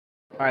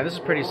Alright, this is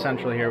pretty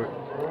central here.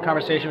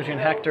 Conversation between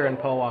Hector and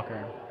Paul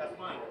Walker. That's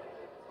mine.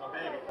 My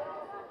baby.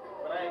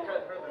 But I ain't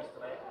cutting her loose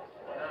tonight.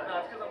 Nah,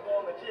 it's because I'm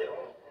going legit.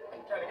 I'm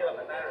trying to get on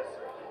the NIRA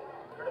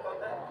circuit. Heard about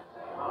that?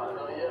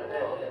 Oh,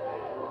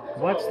 yeah.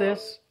 What's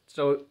this?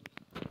 So,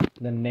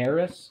 the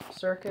NIRA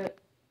circuit?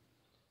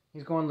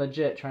 He's going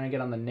legit, trying to get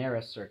on the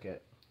NIRA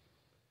circuit.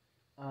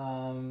 I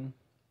don't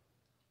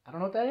know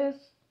what that is.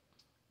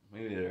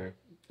 Me neither.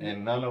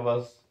 And none of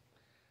us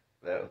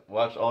that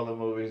watch all the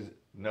movies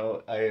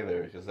know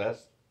either, because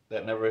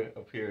that never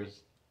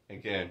appears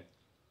again.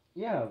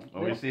 Yeah.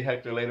 When we see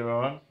Hector later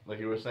on, like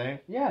you were saying.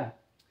 Yeah.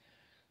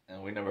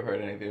 And we never heard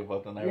anything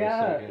about the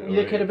NIRA circuit.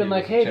 Yeah, you could have been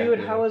like, hey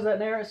dude, how was that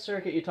NIRA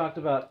circuit you talked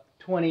about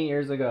 20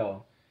 years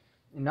ago?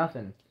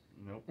 Nothing.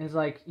 Nope. And it's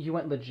like, you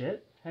went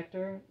legit,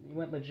 Hector? You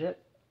went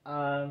legit?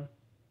 But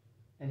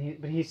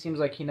he seems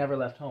like he never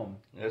left home.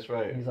 That's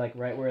right. He's like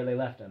right where they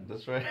left him.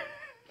 That's right.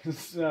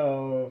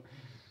 So,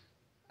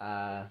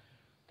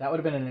 that would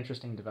have been an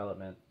interesting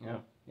development. Yeah.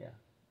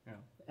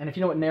 And if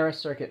you know what NIRA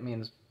circuit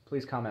means,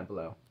 please comment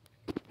below.